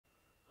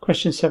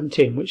Question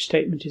 17. Which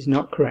statement is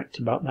not correct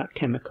about that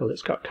chemical?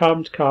 It's got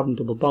carbon-to-carbon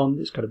double bond,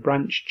 it's got a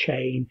branch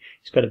chain,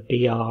 it's got a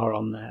Br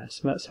on there.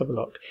 So let's have a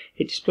look.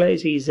 It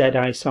displays EZ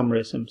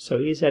isomerism.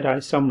 So EZ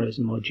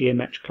isomerism, or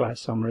geometrical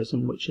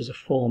isomerism, which is a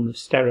form of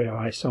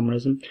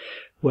stereoisomerism,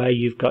 where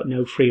you've got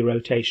no free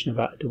rotation of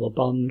a double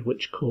bond,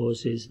 which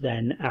causes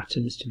then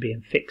atoms to be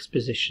in fixed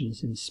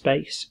positions in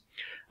space.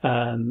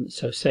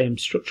 So same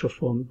structural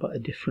form, but a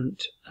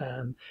different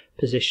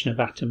position of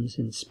atoms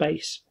in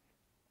space.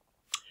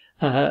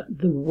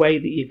 The way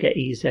that you get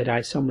EZ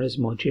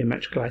isomerism or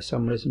geometrical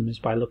isomerism is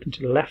by looking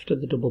to the left of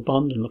the double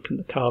bond and looking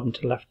at the carbon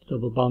to the left of the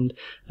double bond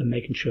and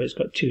making sure it's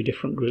got two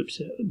different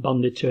groups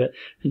bonded to it,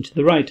 and to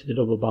the right of the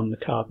double bond the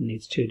carbon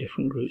needs two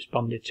different groups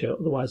bonded to it,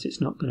 otherwise it's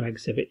not going to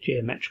exhibit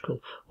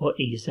geometrical or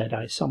EZ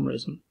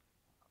isomerism.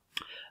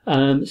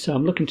 So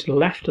I'm looking to the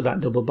left of that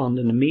double bond,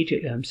 and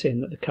immediately I'm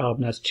seeing that the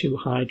carbon has two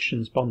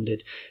hydrogens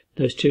bonded.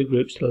 Those two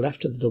groups to the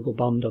left of the double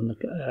bond on the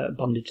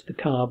bonded to the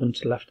carbon,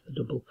 to the left of the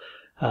double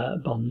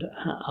bond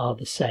are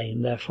the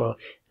same. Therefore,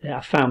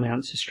 I found my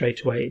answer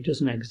straight away. It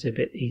doesn't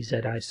exhibit EZ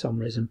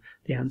isomerism.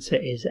 The answer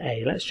is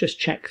A. Let's just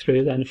check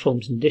through then.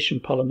 Forms an addition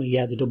polymer.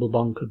 Yeah, the double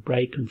bond could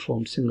break and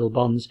form single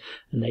bonds,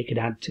 and they could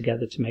add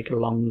together to make a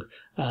long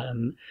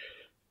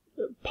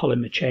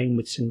polymer chain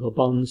with single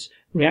bonds.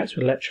 Reacts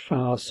with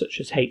electrophiles such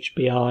as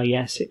HBr.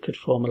 Yes, it could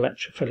form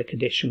electrophilic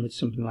addition with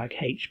something like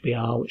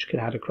HBr, which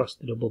could add across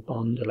the double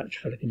bond.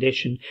 Electrophilic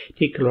addition.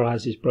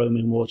 Decolorizes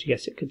bromine water.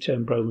 Yes, it could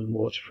turn bromine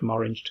water from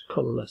orange to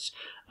colourless,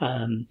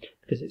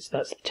 because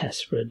that's the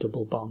test for a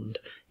double bond.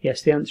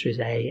 Yes, the answer is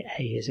A.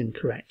 A is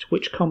incorrect.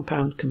 Which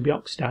compound can be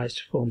oxidized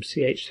to form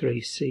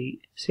CH3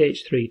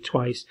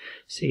 twice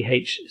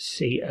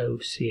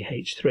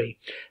CHCOCH3?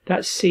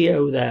 That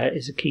CO there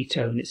is a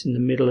ketone. It's in the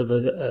middle of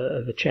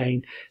a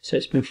chain, so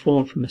it's been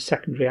formed from a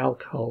secondary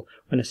alcohol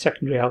when a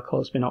secondary alcohol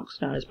has been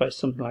oxidized by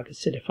something like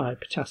acidified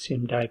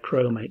potassium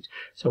dichromate.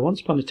 So once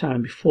upon a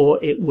time,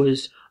 before it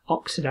was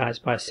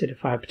oxidized by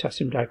acidified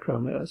potassium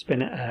dichromate, that's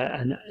been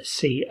an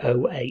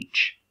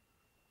COH.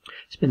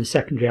 It's been a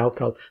secondary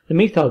alcohol. The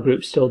methyl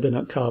group's still been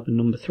at carbon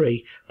number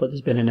 3, but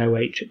there's been an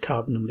OH at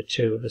carbon number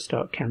 2 if I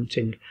start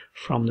counting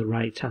from the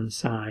right hand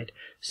side.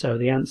 So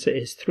the answer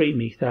is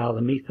 3-methyl.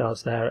 The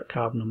methyl's there at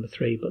carbon number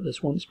 3, but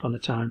there's once upon a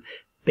time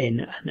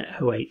been an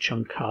OH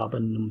on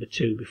carbon number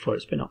 2 before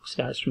it's been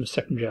oxidized from a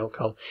secondary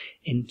alcohol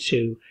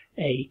into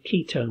a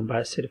ketone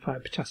by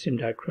acidified potassium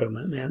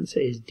dichromate. And the answer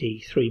is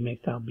D,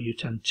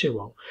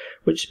 3-methyl-butan-2-ol.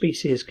 Which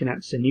species can act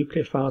as a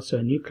nucleophile? So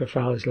a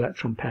nucleophile is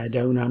electron pair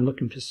donor. I'm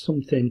looking for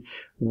something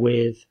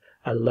with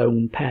a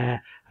lone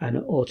pair, and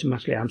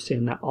automatically I'm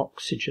seeing that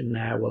oxygen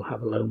there will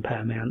have a lone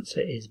pair. My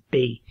answer is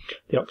B.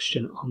 The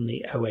oxygen on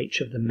the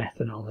OH of the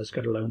methanol has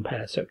got a lone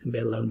pair, so it can be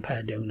a lone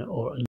pair donor or a